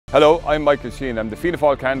Hello, I'm Michael Sheehan. I'm the Fianna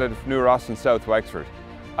Fáil candidate for New Ross in South Wexford.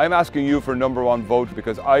 I'm asking you for #1 vote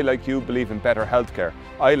because I, like you, believe in better healthcare.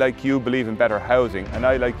 I, like you, believe in better housing, and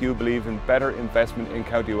I, like you, believe in better investment in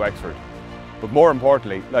County Wexford. But more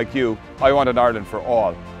importantly, like you, I want an Ireland for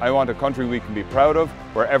all. I want a country we can be proud of,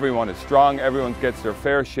 where everyone is strong, everyone gets their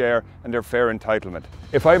fair share and their fair entitlement.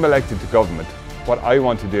 If I'm elected to government, what I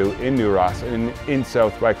want to do in New Ross and in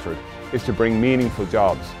South Wexford is to bring meaningful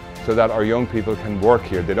jobs, so that our young people can work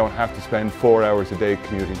here. They don't have to spend 4 hours a day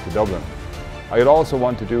commuting to Dublin. I'd also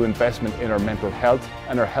want to do investment in our mental health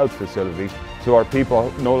and our health facilities, so our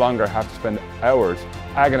people no longer have to spend hours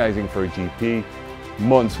agonising for a GP,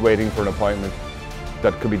 months waiting for an appointment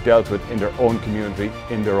that could be dealt with in their own community,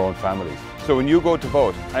 in their own families. So when you go to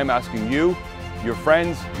vote, I'm asking you, your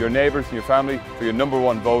friends, your neighbours and your family for your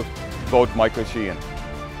 #1 vote. Vote Michael Sheehan.